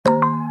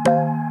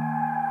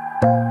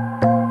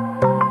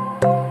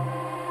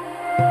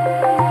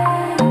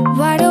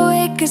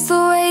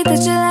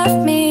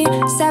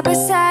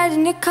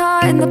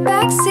in the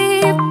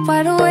backseat.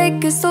 Wide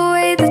awake is the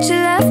way that you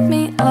left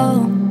me,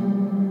 oh.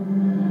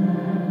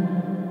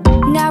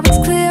 Now it's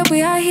clear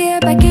we are here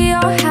back at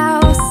your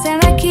house,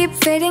 and I keep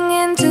fading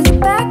into the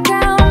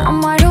background.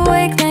 I'm wide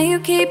awake, now you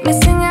keep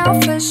missing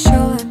out for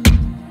sure.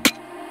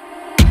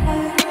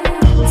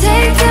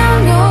 Take down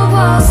your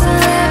walls and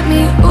let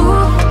me,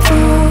 ooh,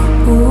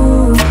 ooh,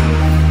 ooh.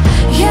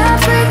 Yeah,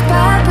 brick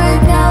by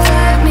brick, now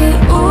let me,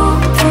 ooh,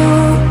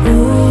 ooh,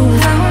 ooh.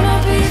 I wanna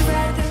be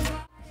right there.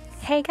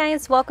 Hey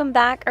guys, welcome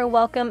back, or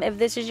welcome if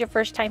this is your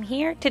first time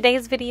here.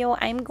 Today's video,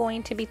 I'm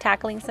going to be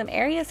tackling some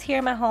areas here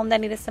in my home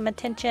that needed some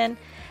attention.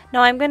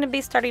 Now I'm going to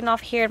be starting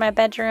off here in my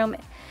bedroom,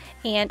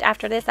 and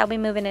after this I'll be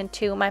moving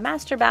into my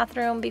master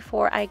bathroom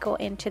before I go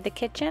into the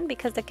kitchen,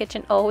 because the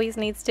kitchen always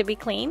needs to be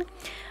clean.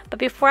 But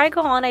before I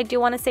go on, I do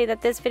want to say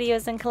that this video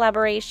is in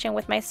collaboration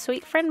with my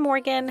sweet friend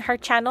Morgan. Her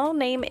channel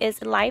name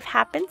is Life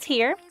Happens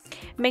Here.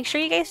 Make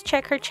sure you guys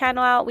check her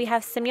channel out. We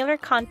have similar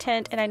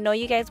content and I know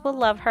you guys will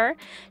love her.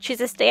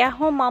 She's a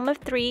stay-at-home mom of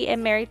 3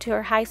 and married to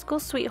her high school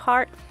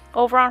sweetheart.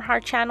 Over on her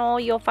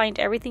channel, you'll find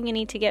everything you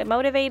need to get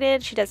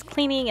motivated. She does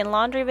cleaning and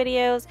laundry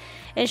videos,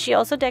 and she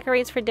also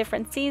decorates for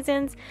different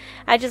seasons.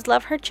 I just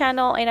love her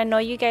channel, and I know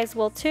you guys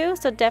will too,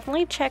 so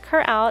definitely check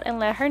her out and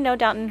let her know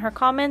down in her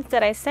comments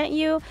that I sent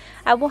you.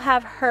 I will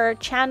have her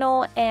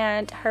channel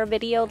and her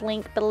video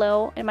link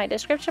below in my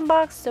description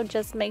box, so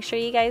just make sure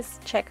you guys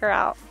check her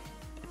out.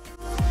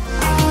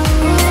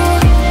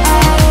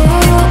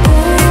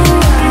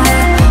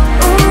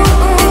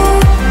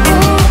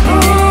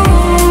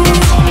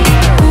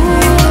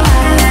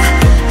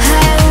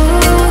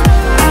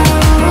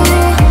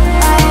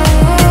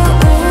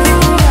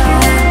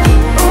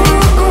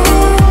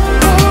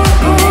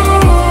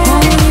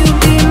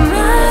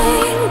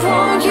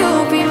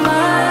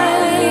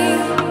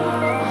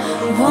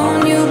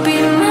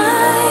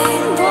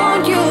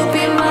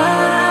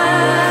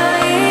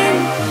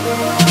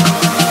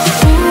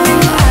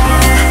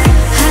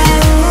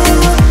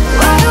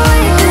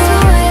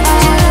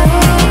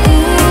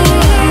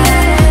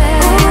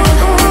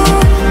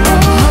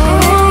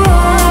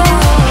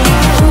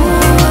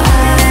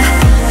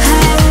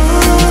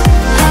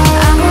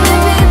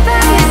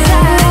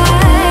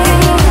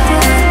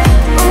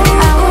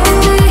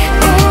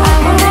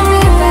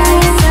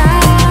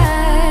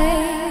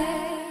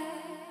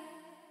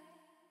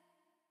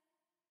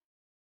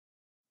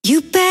 You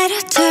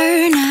better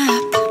turn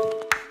up.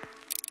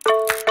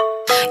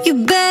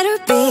 You better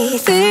be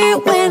there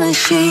when I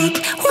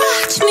shake.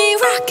 Watch me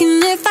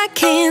rocking if I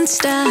can't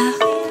stop.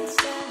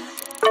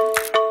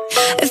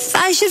 If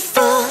I should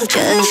fall,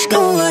 just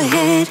go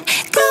ahead.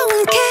 Go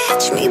and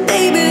catch me,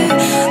 baby.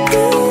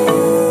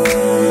 Ooh,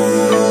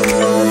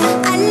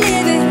 I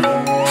live it.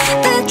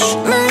 That's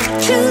my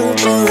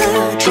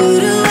true-to-love,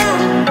 true-to-love.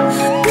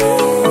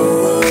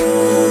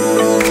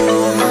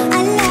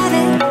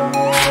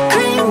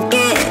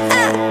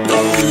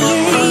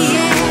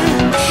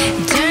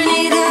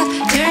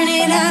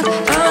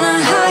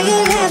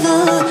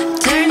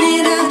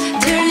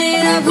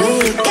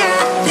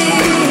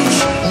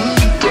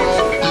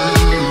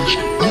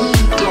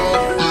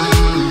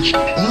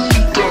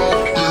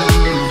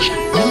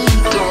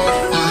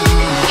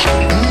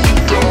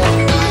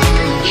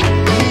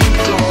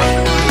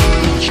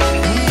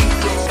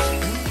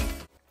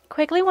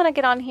 Quickly want to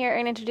get on here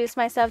and introduce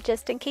myself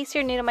just in case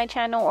you're new to my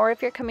channel or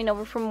if you're coming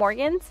over from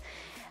Morgan's.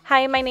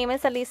 Hi, my name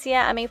is Alicia.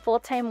 I'm a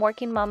full-time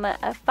working mama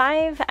of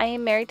 5. I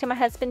am married to my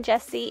husband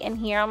Jesse, and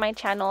here on my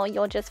channel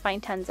you'll just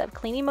find tons of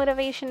cleaning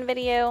motivation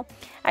video.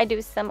 I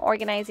do some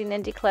organizing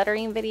and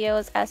decluttering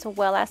videos as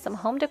well as some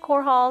home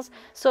decor hauls.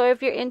 So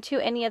if you're into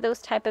any of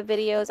those type of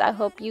videos, I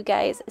hope you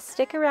guys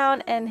stick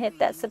around and hit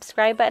that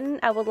subscribe button.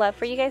 I would love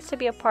for you guys to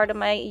be a part of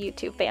my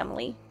YouTube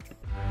family.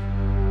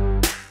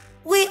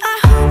 We are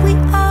who we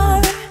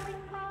are.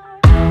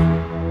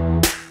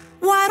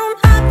 Why don't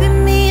I be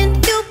me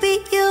and you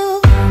be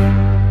you?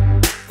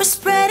 We're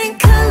spreading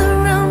color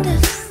around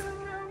us.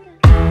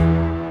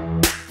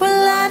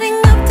 We're lighting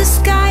up the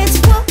sky, it's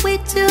what we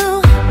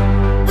do.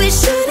 We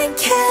shouldn't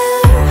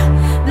care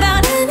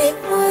about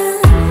anyone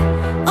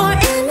or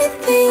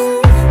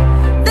anything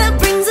that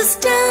brings us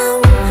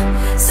down.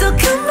 So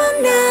come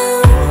on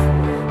now,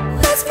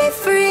 let's be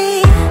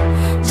free.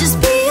 Just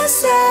be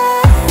yourself.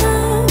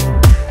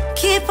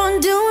 Keep on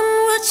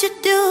doing what you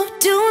do,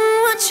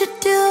 doing what you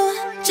do.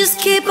 Just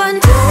keep on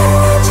doing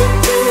what you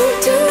do,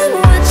 doing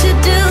what you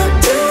do,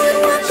 doing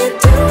what you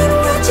do, doing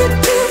what you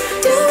do,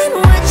 doing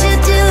what you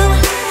do.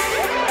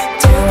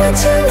 Do what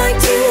you like,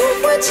 do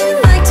what you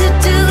like to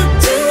do,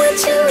 do what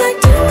you like,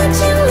 do what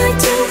you like,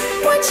 do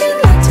what you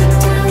like to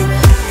do.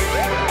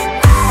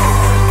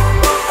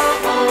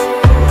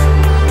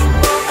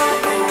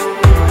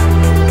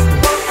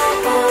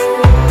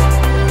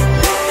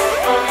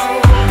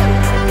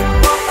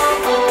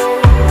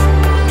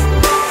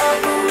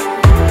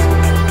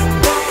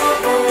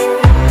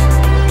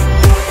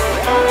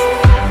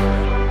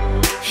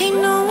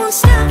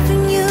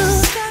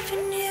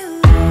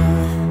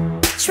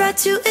 Try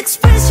to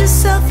express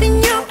yourself in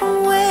your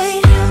own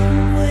way,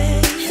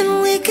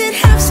 and we could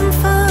have some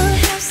fun.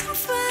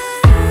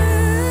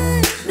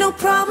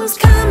 Something's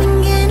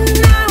coming in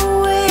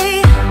our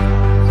way.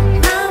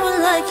 I will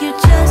like you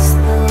just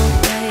the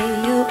way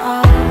you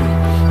are,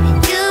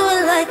 and you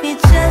will like me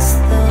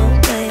just the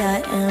way I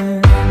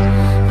am.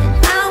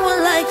 And I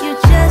will like you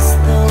just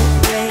the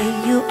way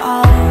you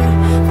are,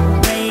 the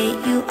way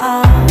you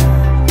are.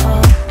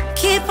 Oh.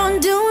 Keep on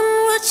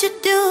doing what you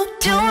do,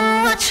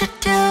 doing what you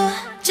do.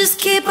 Just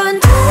keep on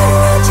doing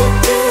what you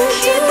do,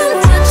 doing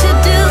what you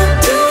do,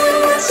 doing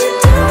what you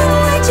do,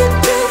 what you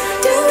do,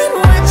 doing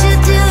what you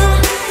do.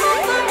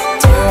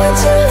 Do what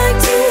you like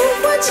to,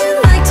 what you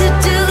like to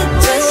do,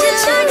 what you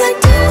like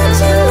to, what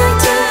you like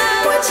to,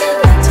 what you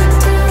like to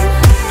do.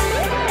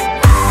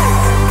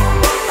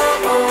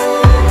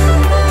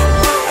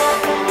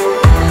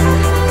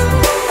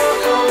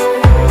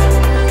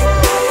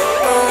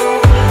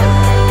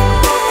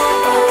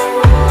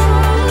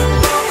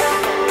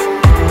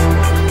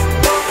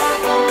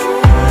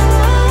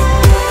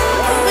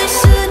 We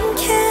shouldn't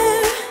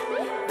care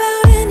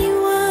about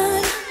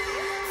anyone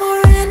or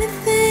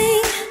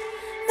anything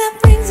that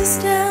brings us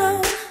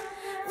down.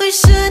 We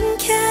shouldn't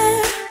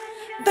care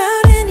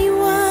about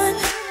anyone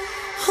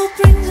who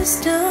brings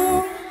us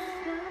down.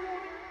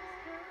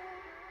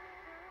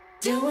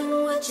 Doing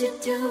what you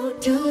do,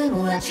 doing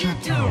what you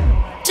do.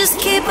 Just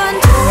keep on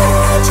doing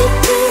what you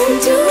do,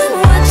 doing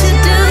what you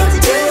do,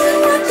 doing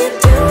what you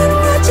do,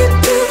 what you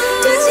do,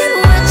 doing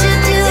what you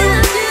do.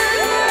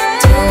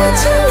 Do what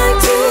you like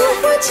to,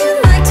 what you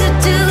like to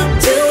do,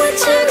 do what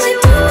you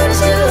like, do what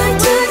you like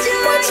to,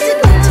 what you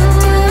like to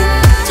do.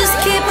 Just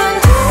keep on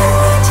doing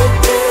what you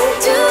do,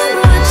 doing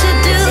what you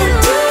do,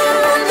 doing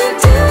what you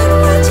do,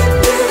 what you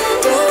do,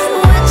 doing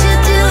what you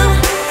do.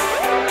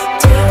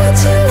 Do what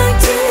you like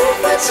to,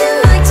 what you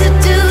like to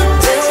do,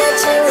 do what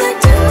you like,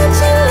 do what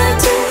you like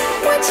to,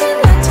 what you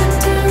like to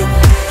do.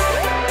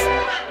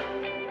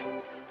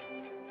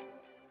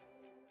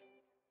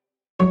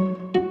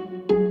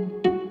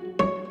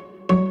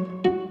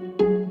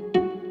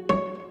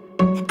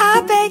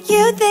 I bet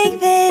you think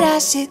that I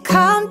should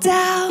calm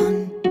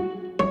down,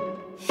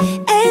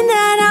 and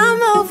that I'm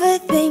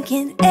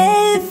overthinking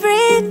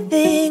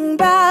everything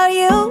about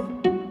you,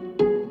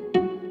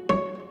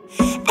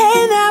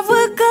 and that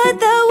we're good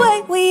the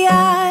way we are.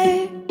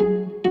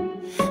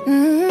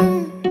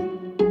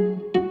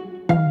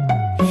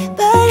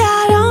 But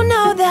I don't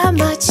know that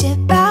much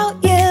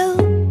about you,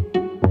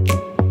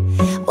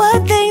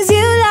 what things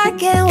you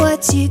like and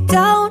what you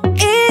don't.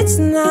 It's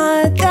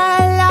not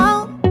that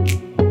long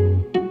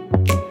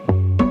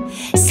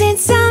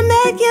since I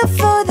met you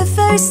for the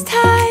first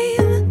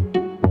time.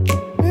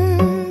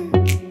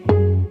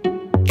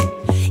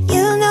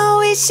 You know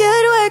we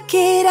should work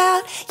it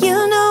out, you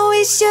know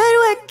we should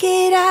work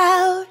it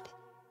out.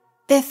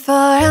 Before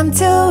I'm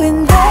too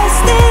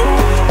invested,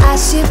 I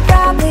should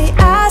probably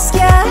ask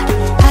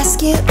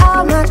you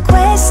all my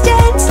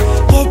questions,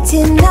 get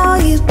to know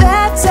you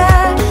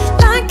better.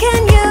 Like,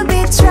 can you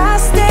be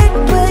trusted?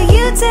 Will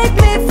you take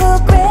me for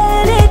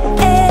granted?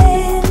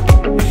 And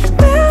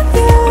will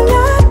you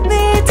let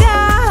me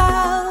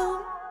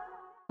down?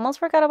 Almost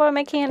forgot about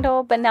my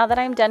candle, but now that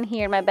I'm done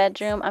here in my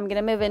bedroom, I'm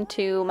gonna move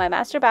into my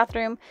master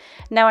bathroom.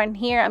 Now in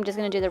here, I'm just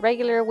gonna do the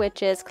regular,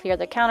 which is clear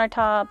the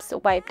countertops,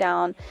 wipe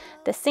down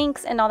the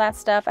sinks and all that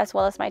stuff, as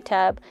well as my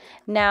tub.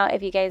 Now,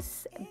 if you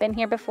guys been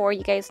here before,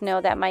 you guys know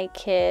that my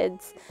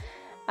kids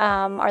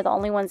are the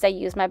only ones that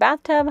use my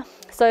bathtub.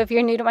 So if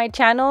you're new to my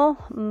channel,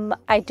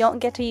 I don't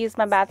get to use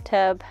my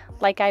bathtub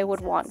like I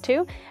would want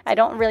to. I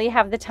don't really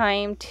have the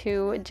time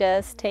to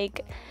just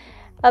take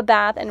a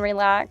bath and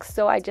relax,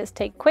 so I just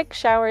take quick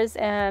showers,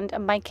 and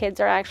my kids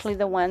are actually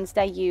the ones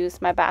that use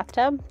my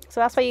bathtub.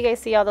 So that's why you guys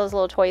see all those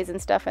little toys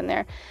and stuff in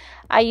there.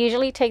 I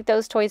usually take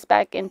those toys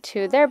back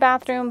into their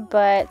bathroom,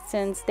 but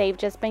since they've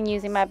just been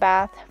using my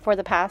bath for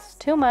the past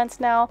 2 months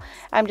now,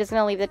 I'm just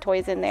gonna leave the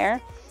toys in there.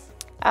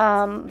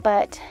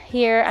 But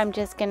here I'm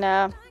just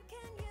gonna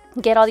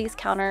get all these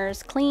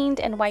counters cleaned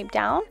and wiped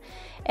down,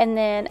 and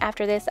then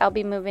after this I'll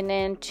be moving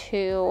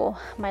into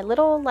my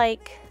little,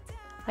 like,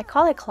 I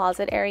call it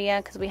closet area,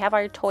 because we have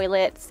our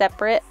toilet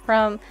separate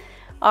from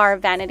our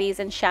vanities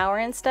and shower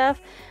and stuff.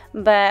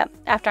 But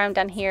after I'm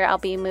done here, I'll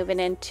be moving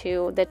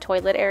into the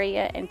toilet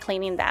area and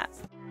cleaning that.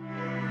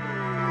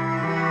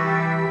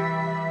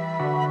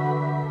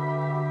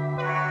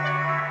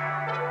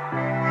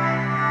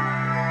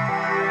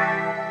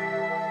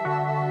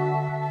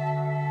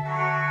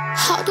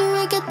 How do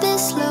I get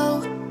this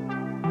low?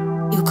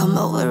 You come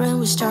over and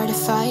we start a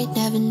fight,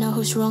 never know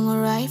who's wrong or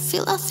right,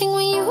 feel nothing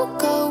when you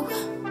go.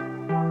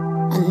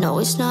 I know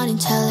it's not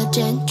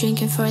intelligent,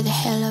 drinking for the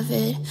hell of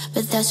it,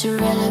 but that's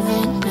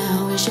irrelevant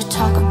now. We should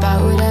talk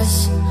about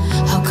us.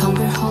 How come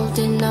we're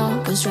holding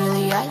on? Cause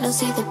really I don't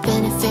see the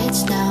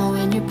benefits now,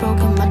 and you're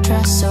broken my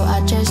trust, so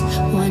I just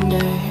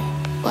wonder,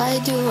 why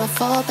do I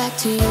fall back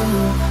to you?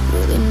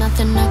 Really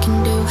nothing I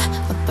can do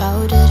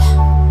about it.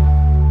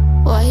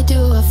 Why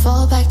do I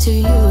fall back to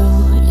you?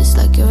 It's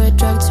like you're a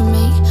drug to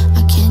me,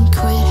 I can't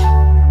quit.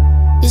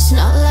 It's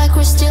not like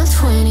we're still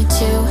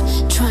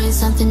 22, trying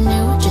something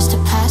new, just a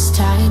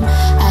pastime.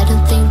 I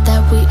don't think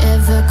that we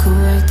ever could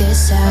work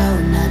this out.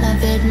 None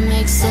of it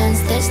makes sense,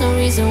 there's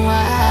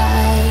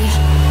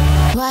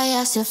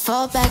still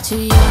fall back to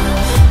you.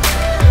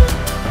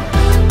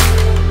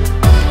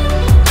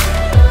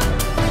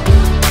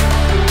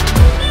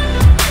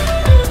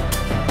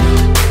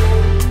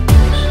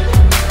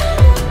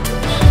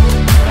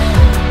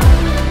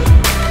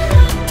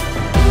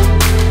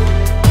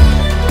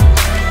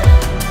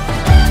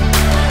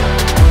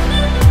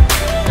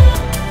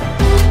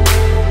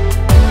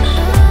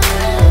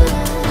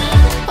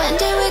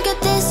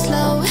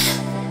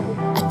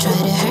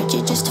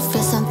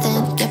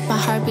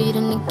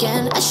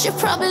 I should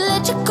probably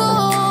let you go.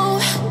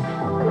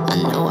 I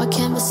know I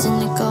can't be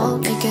cynical,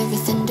 make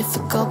everything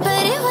difficult,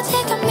 but it would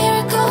take a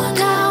miracle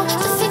now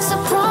to fix the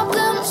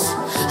problems.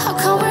 How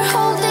come we're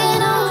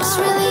holding on? 'Cause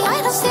really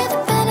I don't see the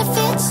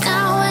benefits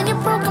now, and you're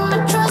broken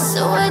my trust,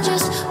 so I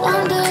just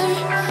wonder,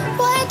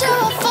 why do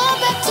I fall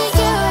back to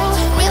you?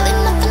 Really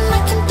nothing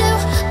I can do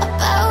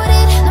about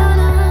it.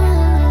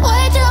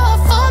 Why do I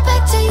fall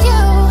back to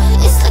you?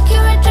 It's like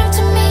you're a drug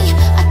to me,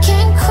 I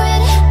can't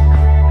quit.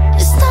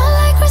 It's not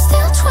like we're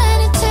still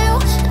 22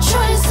 and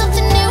trying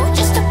something new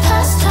just to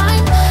pass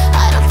time.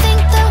 I don't think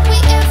that we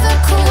ever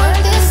could work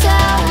this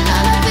out.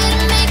 None of it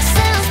makes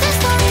sense, there's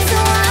no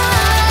reason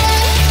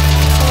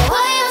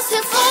why I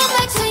still fall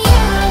back to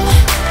you.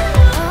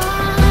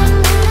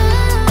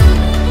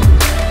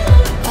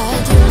 Why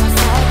do I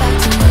fall back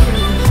to you?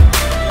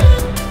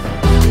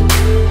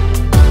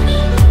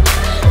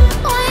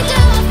 Why do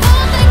I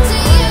fall back to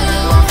you?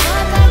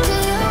 Fall back to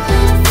you,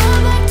 fall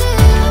back to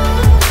you.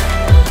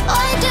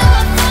 Why do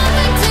I fall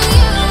back to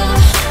you?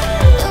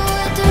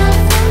 Why do I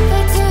fall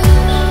back to you?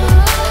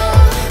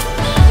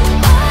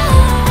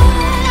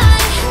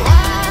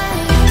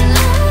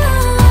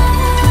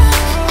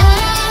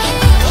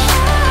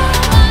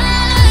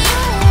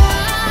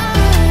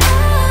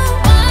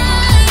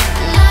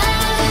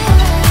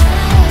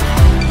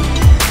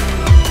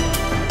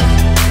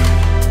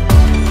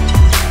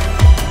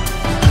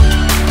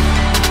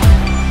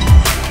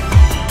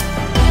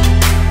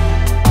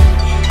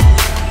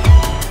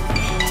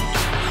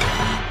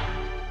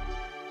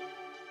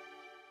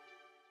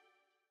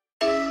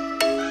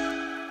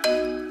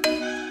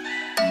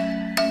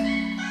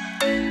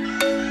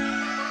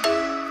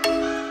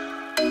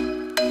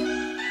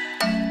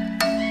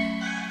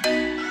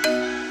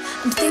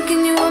 I'm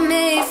thinking you were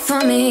made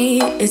for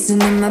me.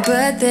 Isn't it my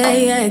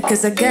birthday yet?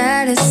 'Cause I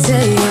gotta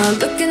say, you're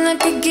looking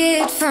like a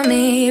gift for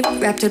me,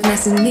 wrapped up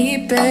nice and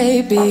neat,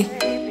 baby.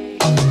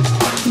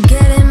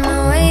 Get in my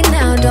way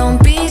now,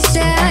 don't be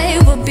shy.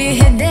 We'll be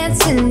here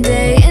dancing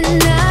day and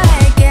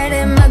night. Get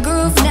in my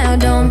groove now,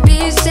 don't be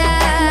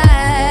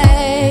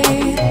shy.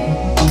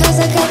 'Cause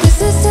I got this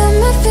list of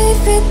my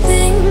favorite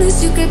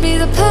things. You could be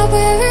the part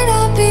where it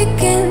all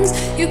begins.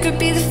 You could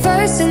be the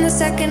first and the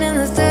second and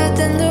the third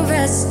and the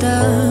rest of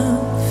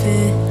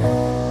it.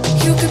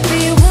 You could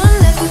be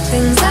one of the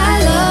things I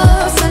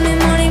love. Sunday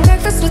morning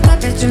breakfast with our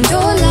bedroom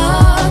door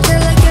locked. I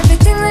like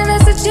everything that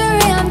has a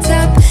cherry on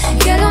top.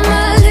 Get on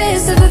my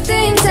list of the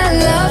things I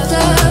love,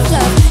 love,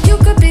 love. You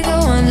could be the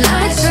one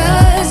I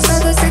trust.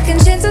 All the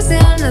second chances, they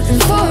are nothing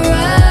for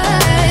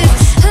us.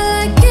 I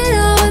like it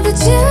all with the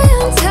cherry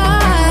on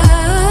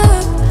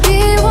top. Be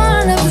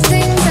one of the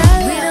things I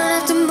love. We don't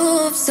have to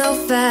move so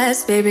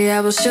fast, baby, I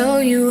will show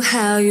you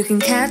how you can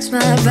catch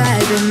my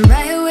vibe. And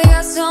right here we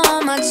got so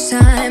much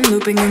time,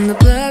 looping in the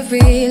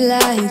blurry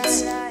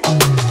lights.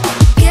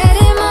 Get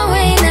in my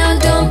way now,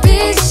 don't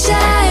be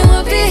shy.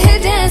 We'll be here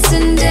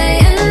dancing day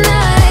and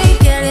night.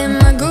 Get in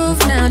my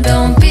groove now,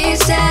 don't be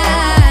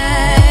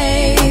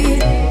shy.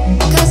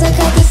 'Cause I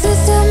got this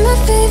list of my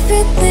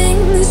favorite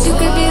things. You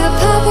could be the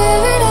part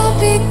where it all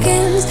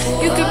begins.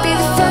 You could be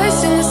the first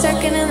and the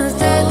second and the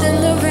third and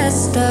the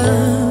rest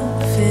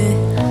of it.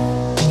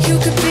 You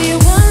could be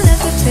one of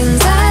the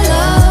things I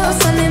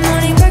love. Sunday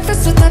morning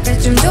breakfast with our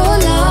bedroom door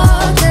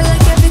locked. I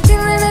like everything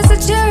that has a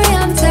cherry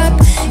on top.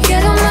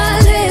 Get on my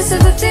list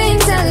of the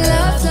things I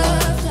love,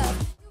 love, love.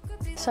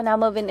 So now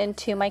moving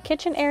into my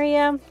kitchen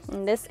area.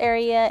 And this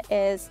area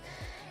is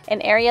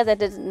an area that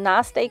does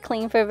not stay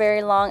clean for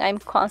very long. I'm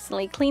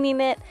constantly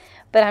cleaning it,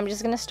 but I'm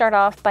just going to start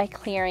off by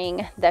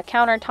clearing the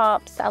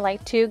countertops. I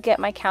like to get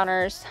my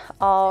counters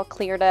all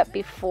cleared up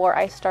before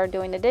I start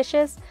doing the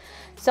dishes.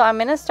 So I'm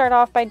going to start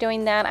off by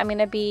doing that. I'm going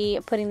to be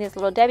putting these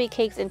little Debbie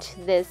cakes into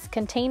this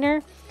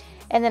container,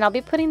 and then I'll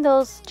be putting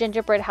those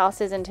gingerbread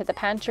houses into the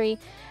pantry.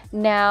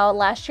 Now,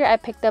 last year I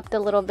picked up the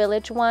little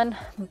village one,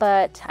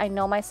 but I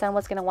know my son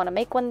was going to want to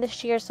make one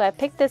this year, so I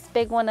picked this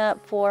big one up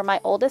for my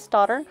oldest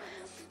daughter,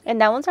 and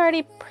that one's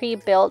already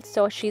pre-built,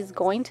 so she's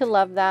going to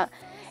love that.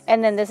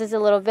 And then this is a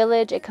little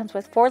village. It comes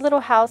with 4 little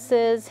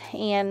houses,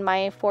 and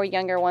my 4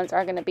 younger ones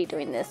are going to be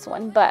doing this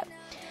one, but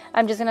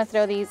I'm just going to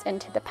throw these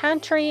into the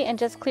pantry and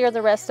just clear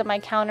the rest of my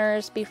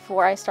counters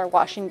before I start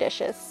washing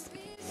dishes.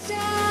 You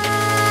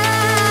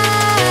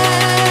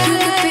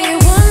could be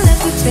one of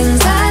the things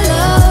I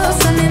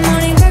love. Sunday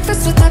morning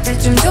breakfast with our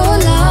bedroom door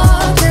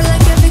locked. I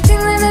like everything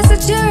that has a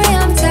cherry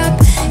on top.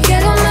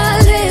 Get on my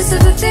list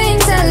of the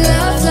things I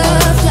love,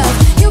 love, love.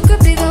 You could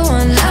be the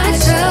one I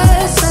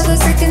trust. All the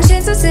second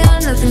chances, they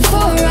are nothing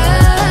for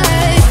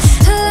us.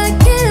 I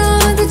like it all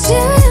with the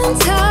cherry on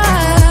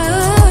top.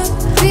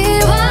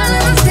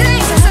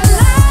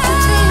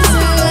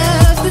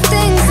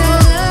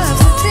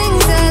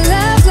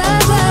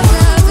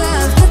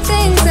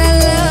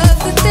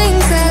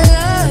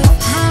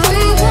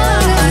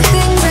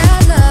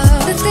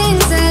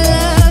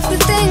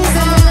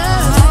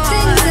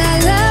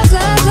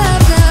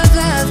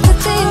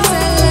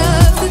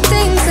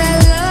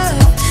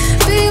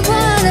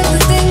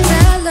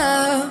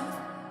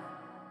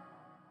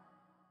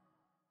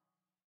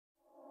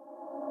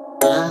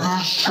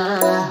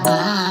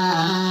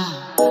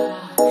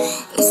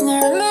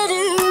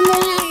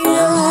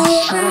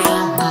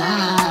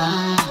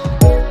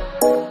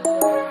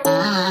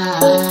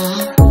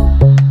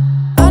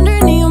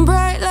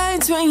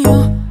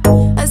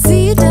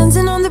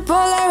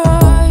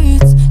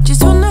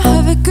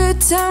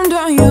 good time,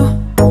 don't you?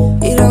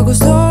 It all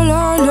goes low,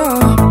 low, low.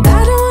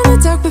 I don't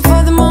wanna talk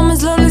before the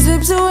moment slowly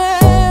slips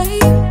away.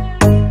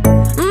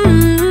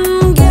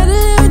 Get a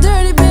little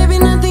dirty, baby,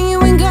 nothing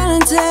you ain't gonna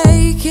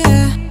take,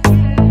 yeah.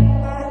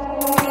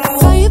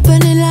 Fire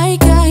burning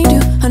like I do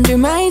under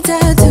my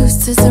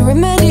tattoos. There's a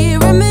remedy,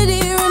 remedy,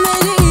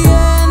 remedy,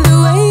 yeah. And the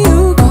way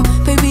you go,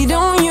 baby,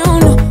 don't you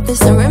know?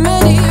 There's a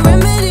remedy,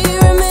 remedy,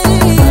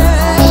 remedy, yeah.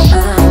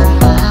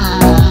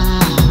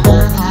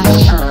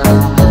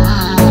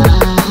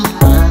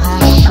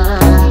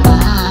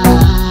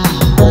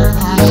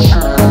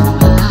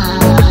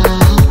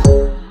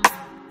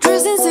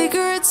 Drugs and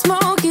cigarette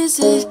smoke, is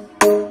it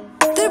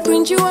the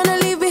print you wanna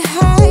leave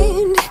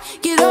behind?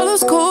 Get all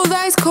those cold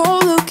eyes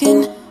cold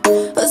looking,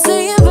 but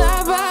say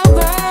bye, bye,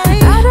 bye.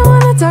 I don't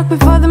wanna talk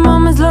before the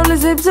moment slowly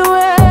slips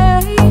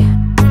away.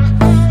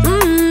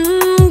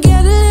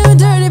 Get a little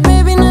dirty,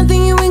 baby,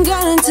 nothing you ain't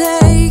gonna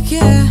take,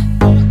 yeah.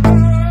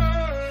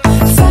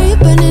 Fire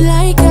burning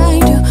like I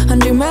do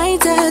under my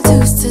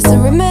tattoos. There's a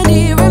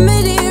remedy,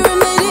 remedy,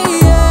 remedy,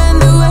 yeah.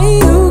 And the way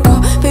you go,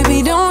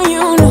 baby, don't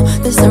you know?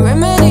 There's a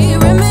remedy,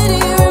 remedy,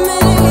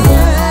 remedy,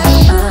 yeah.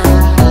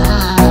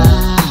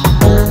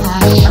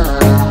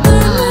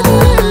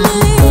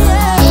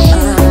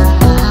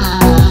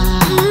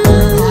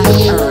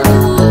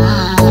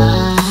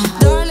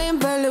 Darling,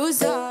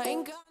 Palooza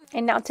ain't gonna.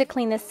 And now to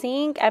clean the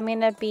sink, I'm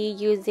going to be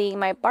using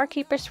my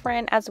Barkeeper's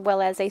Friend as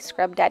well as a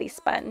Scrub Daddy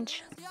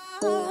sponge.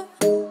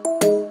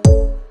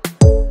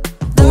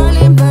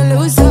 Darling,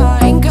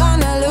 Palooza ain't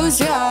gonna lose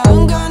ya.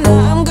 I'm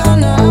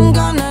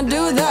gonna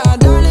do that.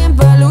 Darling,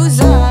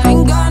 Palooza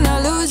ain't gonna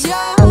lose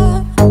ya.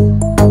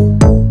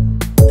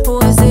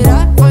 Was it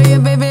hot for you,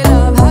 baby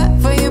love? Hot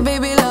for you,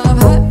 baby love?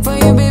 Hot for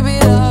you, baby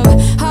love?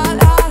 Hot,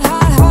 hot,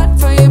 hot, hot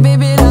for you,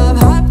 baby love?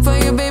 Hot for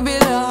you, baby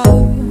love?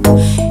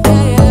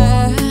 Yeah,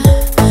 yeah.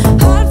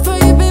 Hot for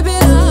you, baby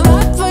love?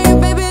 Hot for you,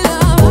 baby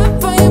love? Hot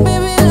for you,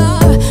 baby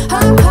love?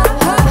 Hot, hot,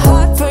 hot,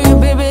 hot for you,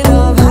 baby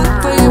love? Hot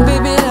for you,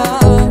 baby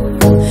love?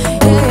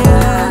 Yeah,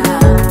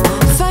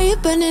 yeah. Fire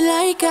burning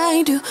like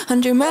I do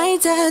under my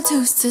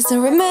tattoos. There's a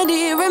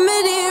remedy,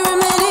 remedy,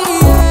 remedy,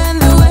 yeah. And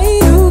the way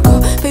you go,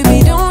 baby,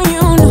 don't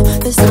you know?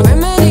 There's a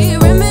remedy,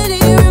 remedy,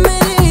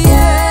 remedy,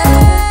 yeah.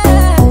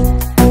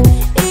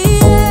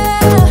 Yeah,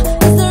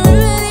 there's a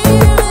remedy,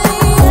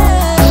 remedy,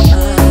 yeah.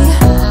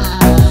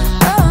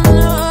 Oh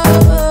no.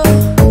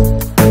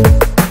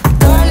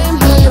 Darling,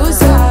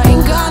 Palooza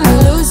ain't gonna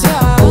lose ya.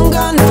 I'm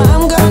gonna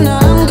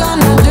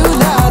do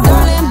that.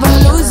 Darling,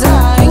 Palooza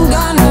ain't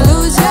gonna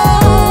lose ya.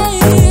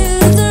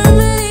 There's a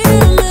remedy,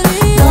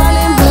 remedy,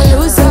 darling,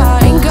 Palooza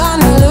ain't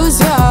gonna lose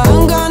ya.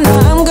 I'm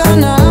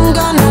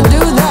gonna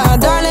do that.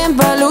 Darling,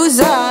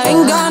 Palooza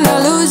ain't gonna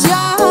lose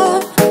ya.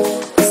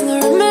 There's no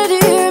remedy,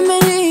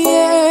 remedy,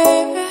 yeah.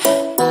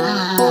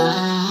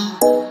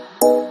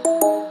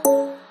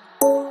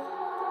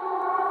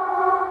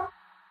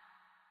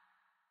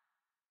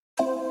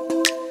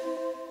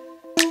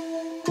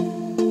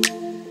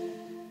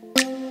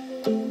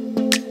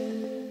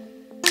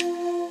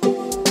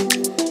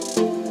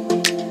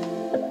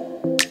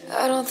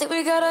 I don't think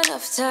we got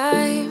enough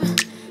time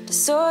to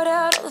sort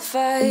out all the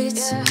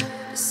fights,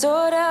 to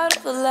sort out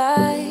all the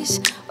lies.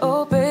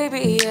 Oh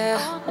baby, yeah.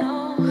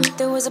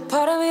 There was a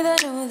part of me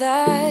that knew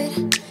that,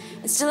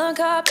 and still I'm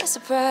caught by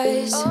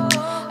surprise.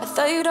 I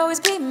thought you'd always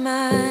be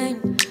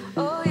mine.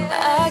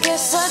 I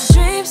guess our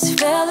dreams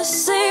fell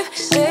asleep.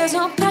 There's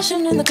no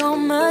passion in the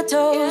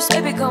comatose.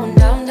 Baby going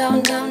down,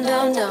 down, down,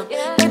 down, down.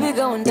 Baby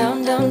going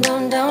down, down,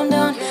 down, down,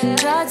 down.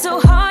 Tried so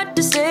hard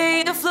to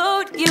stay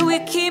afloat. Yeah, we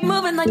keep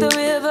moving like the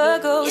river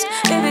goes.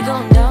 Baby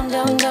going down,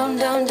 down, down,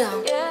 down,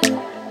 down.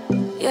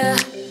 Yeah.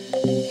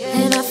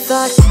 And I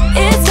thought,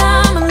 it's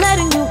time I'm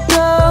letting you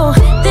go.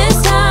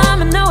 This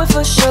time I know it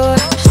for sure.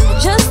 I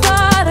just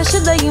thought I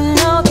should let you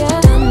know. Yeah,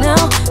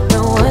 now,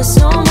 no words,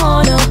 no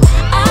more, no.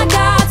 I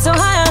got so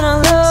high on a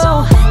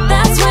low.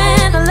 That's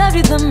when I loved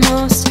you the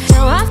most.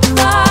 Now I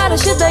thought I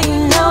should let you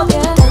know.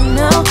 Yeah,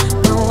 now,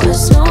 no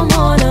words, no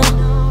more, no.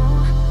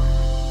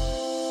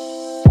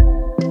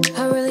 I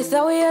really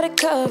thought we had it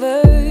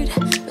covered.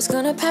 Was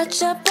gonna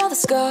patch up all the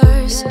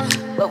scars,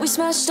 but we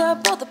smashed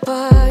up all the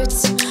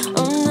parts.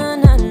 Oh na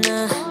na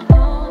na.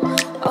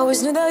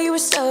 Always knew that you were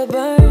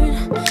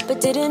stubborn,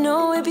 but didn't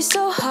know it'd be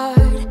so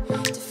hard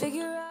to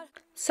figure out.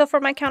 So for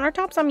my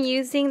countertops, I'm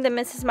using the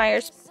Mrs.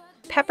 Meyer's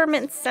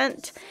peppermint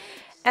scent,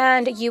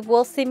 and you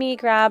will see me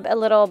grab a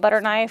little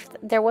butter knife.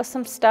 There was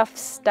some stuff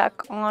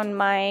stuck on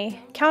my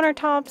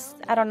countertops.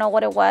 I don't know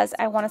what it was.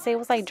 I want to say it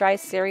was like dry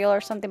cereal or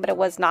something, but it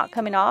was not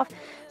coming off.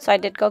 So I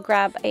did go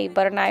grab a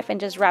butter knife and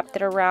just wrapped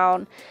it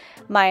around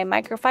my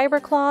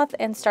microfiber cloth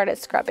and started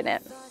scrubbing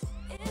it.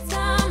 This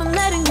time I'm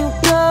letting you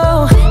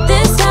go.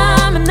 This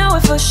time I know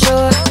it for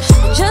sure.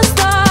 I just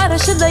thought I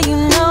should let you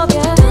know.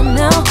 Yeah,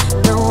 now,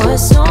 no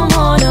words, no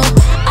more, no.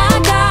 I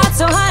got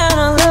so high on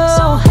a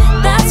low.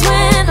 That's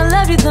when I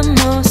loved you the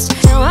most.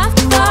 Now I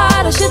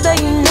thought I should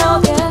let you know.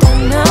 Yeah,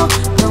 now,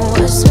 no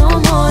words, no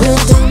more, no.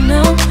 We're done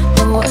now,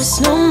 no words,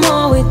 no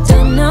more. We're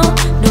done now,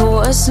 no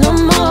words, no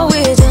more.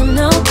 We're done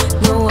now,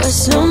 no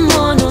words, no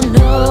more, no.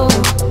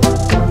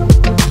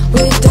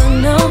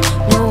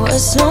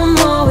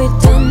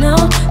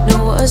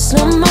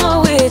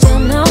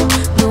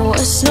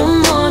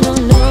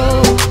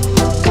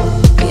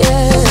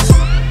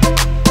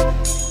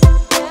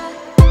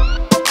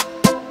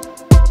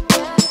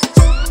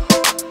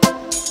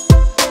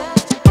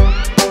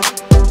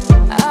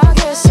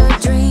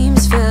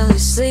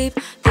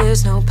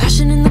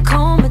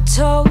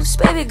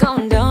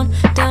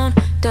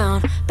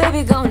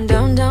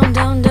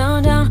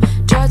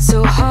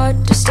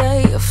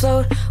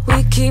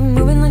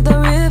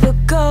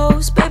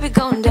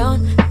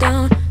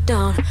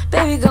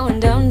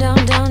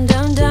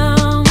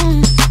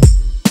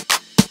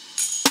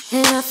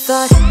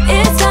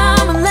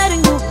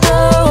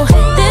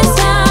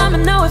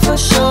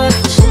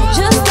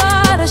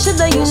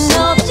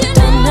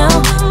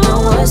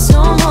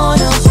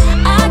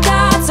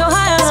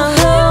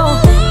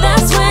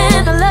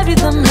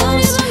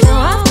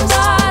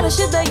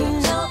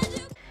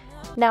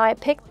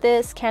 picked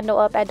this candle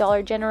up at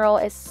Dollar General.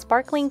 It's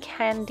sparkling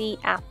candy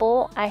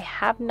apple. I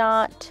have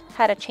not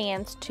had a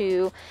chance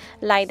to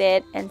light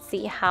it and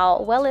see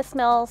how well it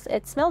smells.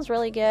 It smells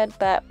really good,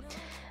 but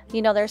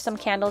you know, there's some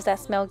candles that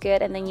smell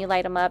good and then you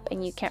light them up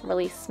and you can't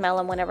really smell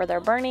them whenever they're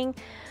burning.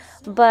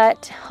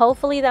 But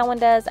hopefully that one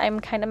does. I'm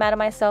kind of mad at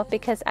myself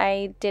because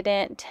I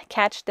didn't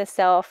catch the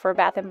sale for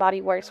Bath &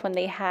 Body Works when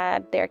they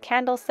had their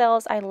candle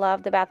sales. I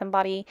love the Bath &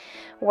 Body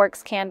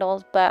Works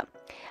candles, but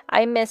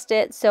I missed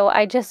it, so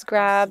I just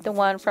grabbed the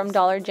one from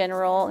Dollar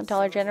General.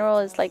 Dollar General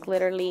is like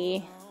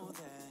literally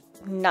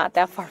not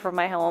that far from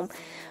my home,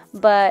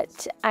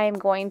 but I'm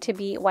going to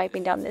be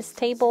wiping down this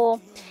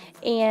table.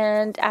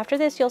 And after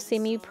this, you'll see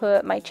me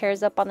put my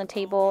chairs up on the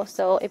table.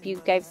 So if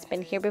you guys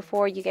been here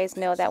before, you guys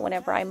know that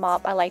whenever I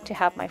mop, I like to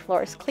have my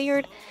floors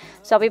cleared.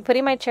 So I'll be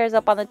putting my chairs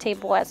up on the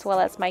table as well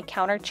as my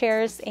counter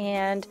chairs.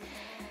 And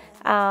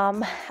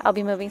I'll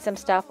be moving some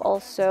stuff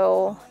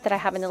also that I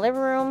have in the living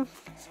room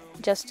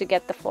just to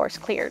get the floors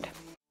cleared.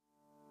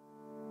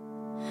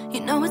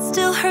 You know it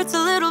still hurts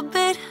a little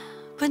bit,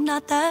 but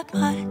not that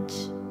much.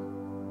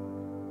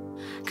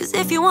 'Cause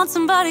if you want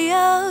somebody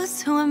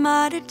else, who am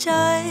I to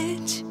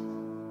judge?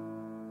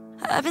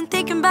 I've been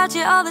thinking about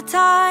you all the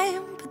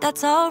time, but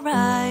that's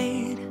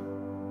alright.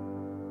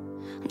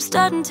 I'm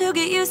starting to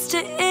get used to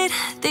it,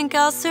 think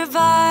I'll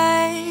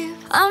survive.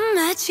 I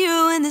met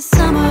you in the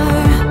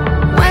summer,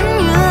 when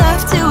you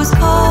left it was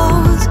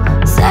cold.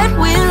 Said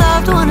we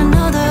loved one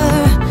another,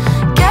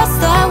 guess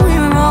that we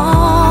were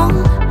wrong.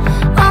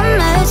 I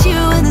met you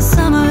in the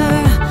summer,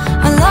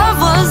 our love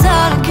was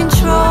out of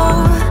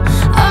control.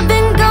 I've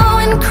been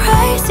going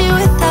crazy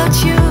without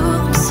you,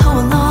 I'm so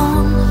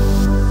alone.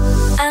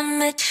 I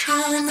met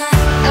you in the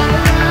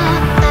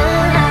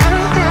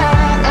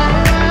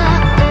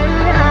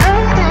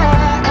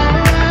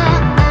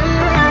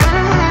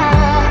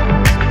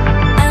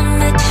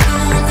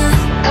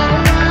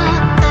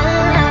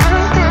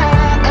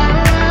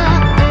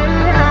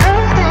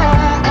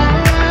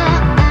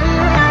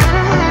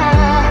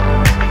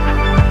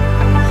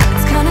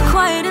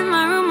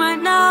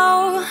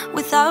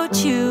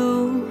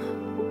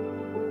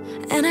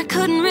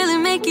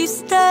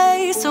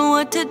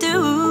to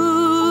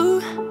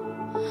do.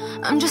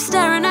 I'm just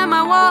staring at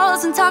my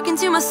walls and talking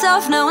to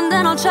myself now and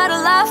then. I'll try to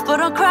laugh, but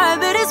I'll cry a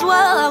bit as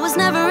well. I was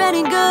never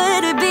any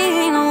good at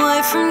being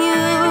away from you.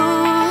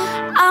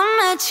 I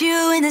met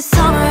you in the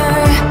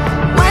summer,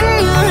 when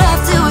you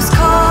left it was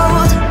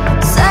cold.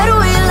 Said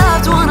we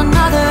loved one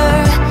another,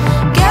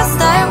 guess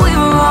that we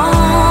were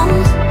wrong.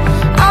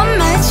 I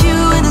met you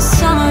in the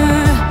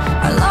summer,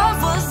 our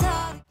love was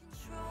out of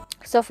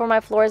control. So for my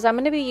floors, I'm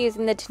going to be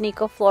using the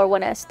Tanico Floor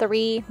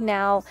 1S3.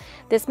 Now,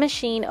 this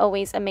machine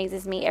always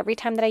amazes me. Every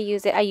time that I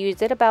use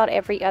it about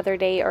every other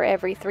day or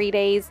every 3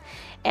 days.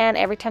 And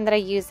every time that I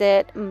use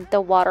it, the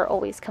water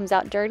always comes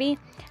out dirty.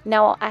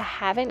 Now, I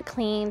haven't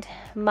cleaned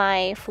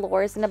my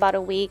floors in about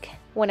a week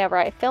whenever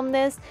I filmed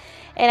this.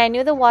 And I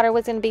knew the water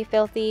was going to be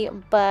filthy,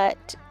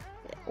 but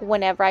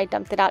whenever I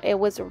dumped it out, it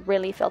was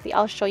really filthy.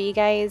 I'll show you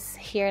guys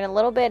here in a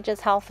little bit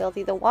just how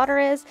filthy the water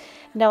is.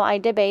 Now, I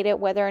debated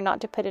whether or not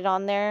to put it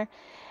on there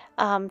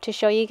to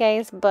show you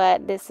guys,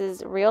 but this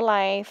is real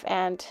life,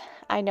 and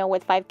I know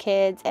with 5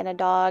 kids and a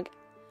dog,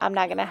 I'm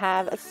not gonna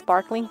have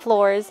sparkling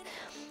floors.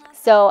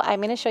 So I'm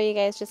gonna show you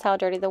guys just how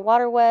dirty the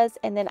water was.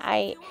 And then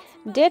I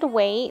did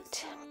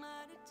wait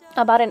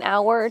about an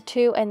hour or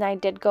two, and I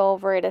did go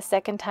over it a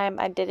second time.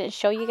 I didn't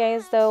show you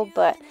guys though,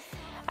 but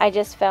I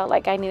just felt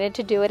like I needed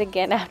to do it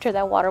again after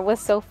that water was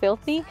so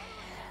filthy.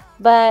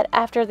 But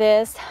after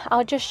this,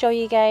 I'll just show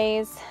you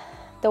guys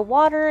the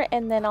water,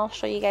 and then I'll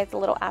show you guys the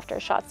little after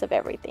shots of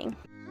everything.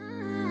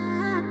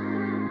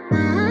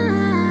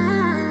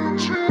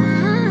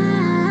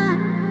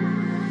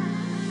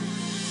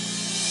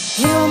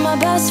 You were my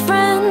best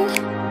friend,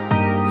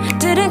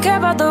 didn't care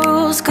about the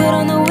rules, good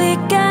on the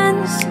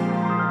weekends.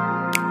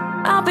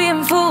 I'll be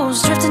in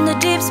fools, drifting to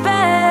deep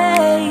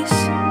space.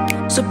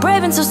 So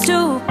brave and so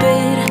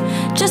stupid,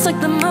 just like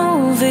the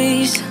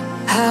movies.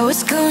 I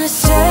was gonna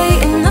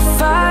stay in the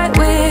fight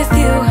with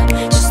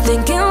you, just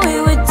thinking we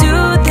would do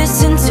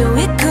this until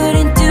we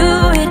couldn't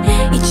do it.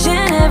 Each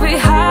and every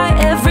high,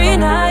 every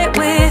night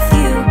with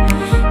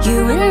you,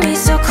 you and me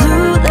so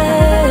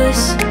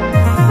clueless.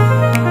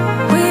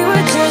 We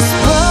were just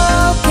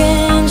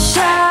broken,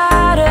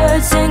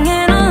 shattered,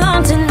 singing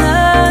along to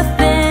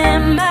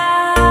nothing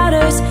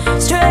matters.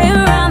 Stray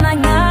around like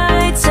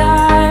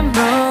nighttime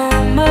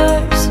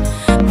rumors.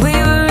 We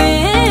were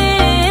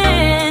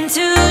in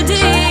too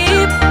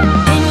deep,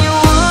 in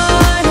your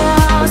worn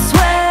out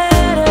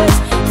sweaters,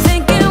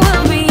 thinking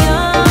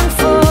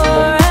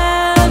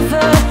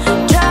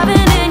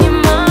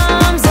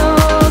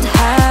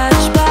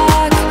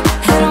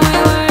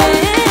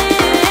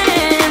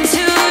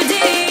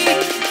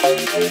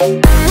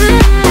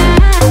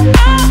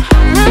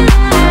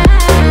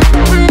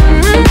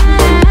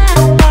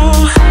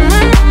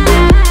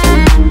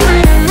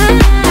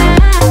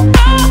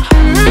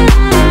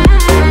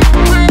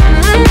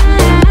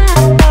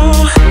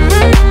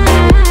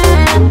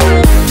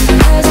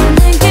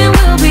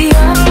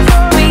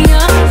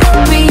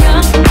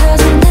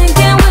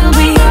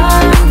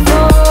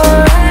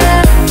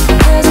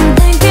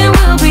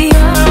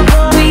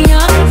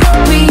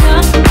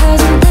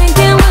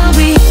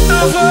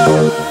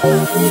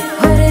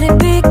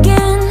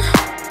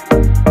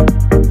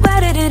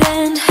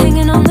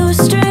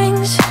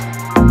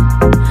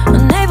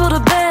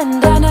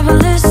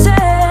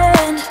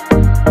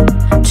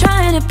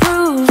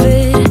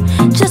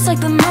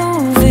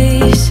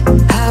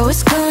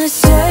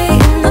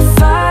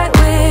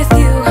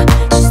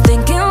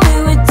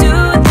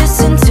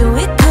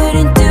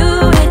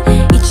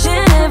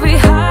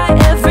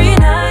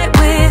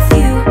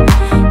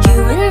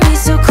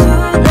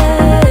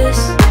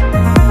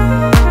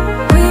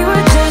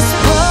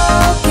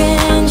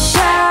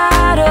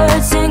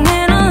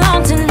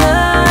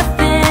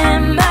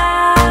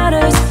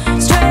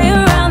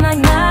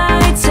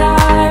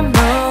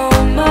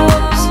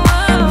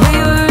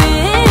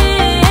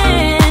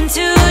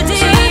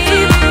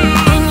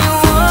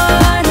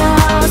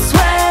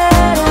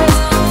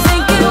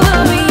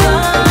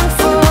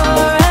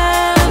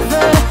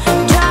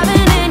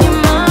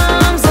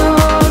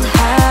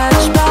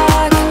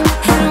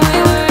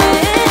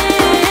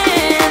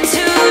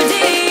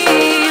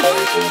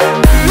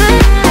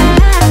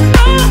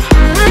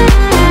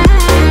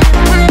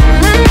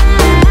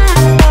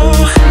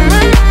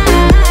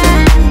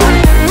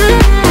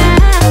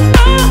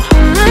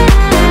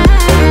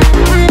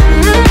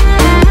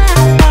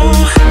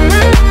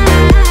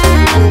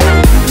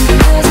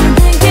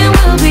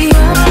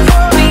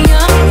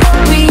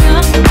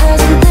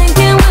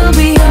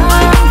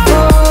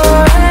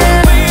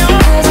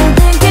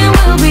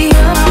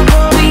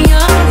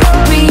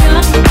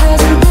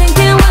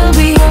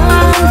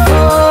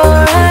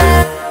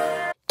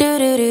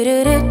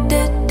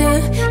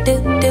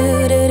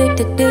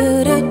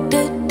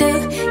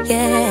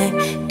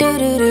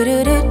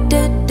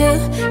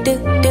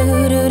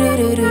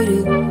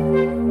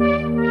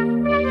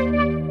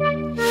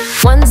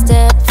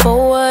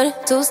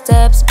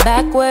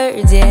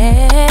backwards,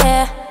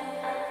 yeah.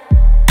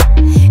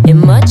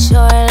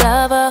 Immature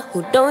lover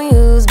who don't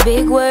use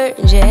big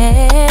words,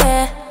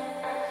 yeah.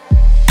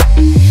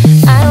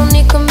 I don't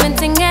need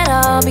convincing at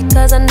all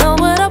because I know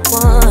what I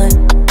want.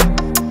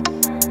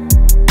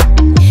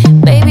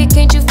 Baby,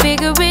 can't you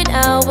figure it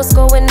out? What's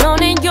going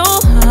on in your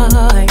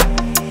heart?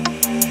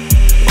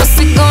 What's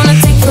it gonna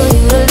take for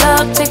you to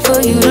love, take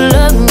for you to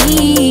love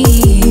me?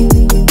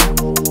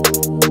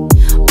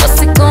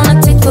 What's it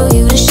gonna take for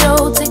you to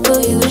show, take for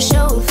you to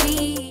show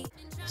feet?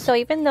 So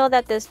even though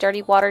that this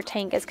dirty water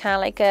tank is kind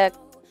of like a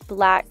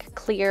black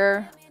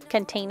clear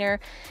container,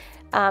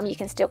 you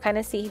can still kind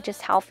of see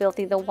just how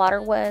filthy the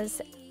water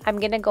was. I'm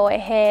gonna go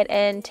ahead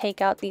and take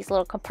out these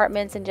little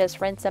compartments and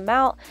just rinse them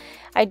out.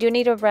 I do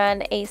need to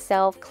run a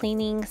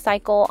self-cleaning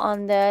cycle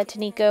on the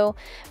Tanico,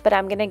 but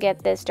I'm gonna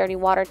get this dirty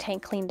water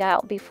tank cleaned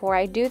out before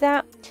I do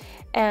that.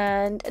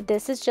 And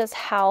this is just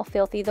how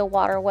filthy the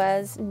water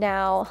was.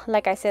 Now,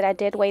 like I said, I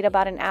did wait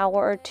about an hour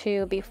or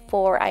two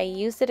before I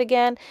used it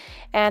again,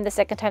 and the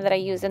second time that I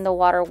used it, the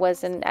water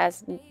wasn't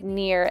as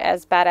near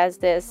as bad as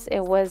this.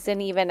 It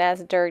wasn't even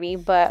as dirty,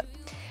 but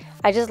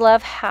I just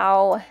love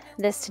how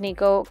this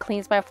Tanico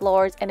cleans my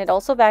floors, and it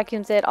also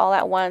vacuums it all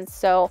at once.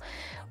 So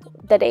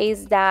the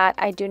days that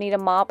I do need a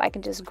mop, I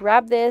can just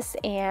grab this,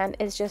 and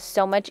it's just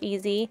so much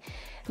easy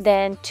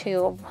than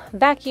to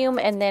vacuum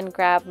and then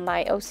grab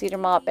my O-Cedar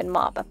mop and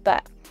mop.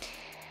 But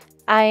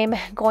I'm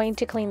going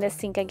to clean this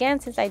sink again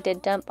since I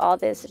did dump all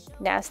this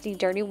nasty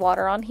dirty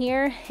water on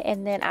here,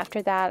 and then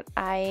after that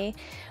I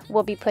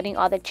will be putting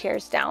all the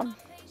chairs down.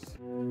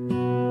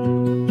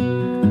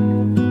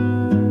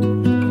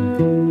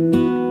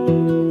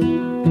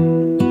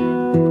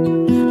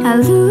 I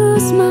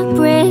lose my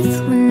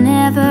breath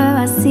whenever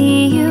I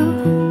see you.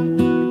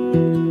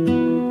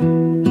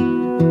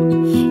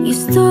 You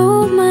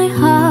stole my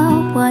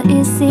heart, what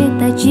is it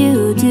that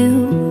you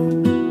do?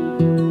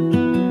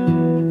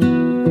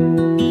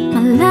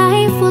 My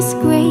life was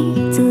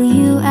great till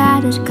you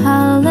added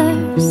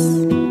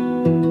colors.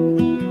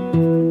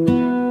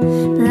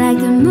 Like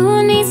the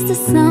moon needs the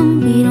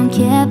sun, we don't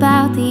care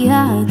about the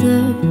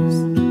others.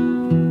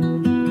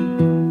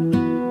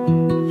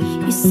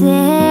 You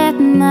set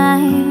my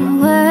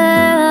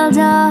world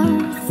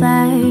on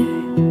fire.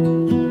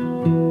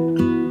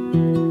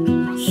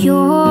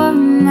 You're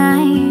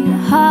my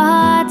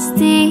heart's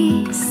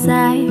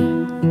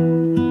desire.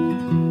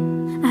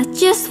 I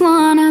just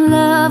wanna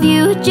love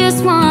you,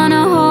 just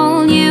wanna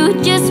hold you,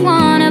 just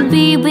wanna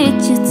be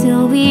with you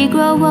till we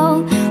grow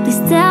old. Please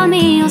tell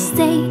me you'll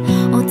stay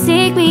or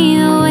take me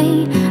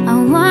away.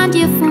 I want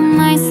you for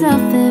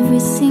myself every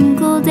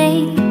single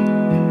day.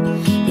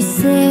 You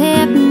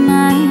set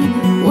my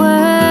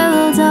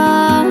world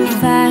on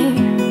fire.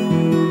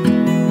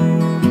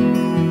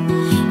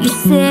 You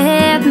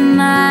set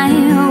my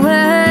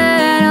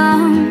world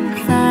on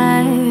fire.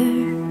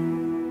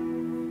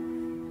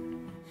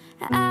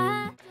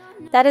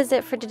 That is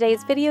it for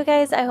today's video,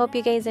 guys. I hope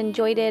you guys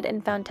enjoyed it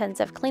and found tons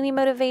of cleaning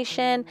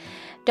motivation.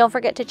 Don't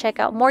forget to check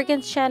out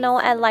Morgan's channel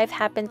at Life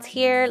Happens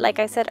Here. Like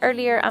I said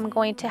earlier, I'm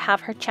going to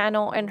have her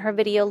channel and her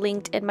video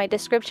linked in my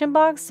description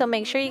box, so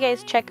make sure you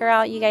guys check her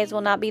out. You guys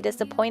will not be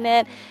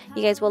disappointed.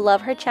 You guys will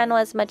love her channel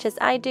as much as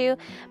I do.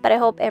 But I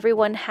hope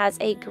everyone has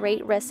a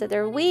great rest of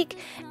their week,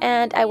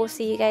 and I will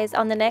see you guys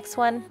on the next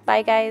one.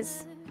 Bye,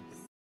 guys.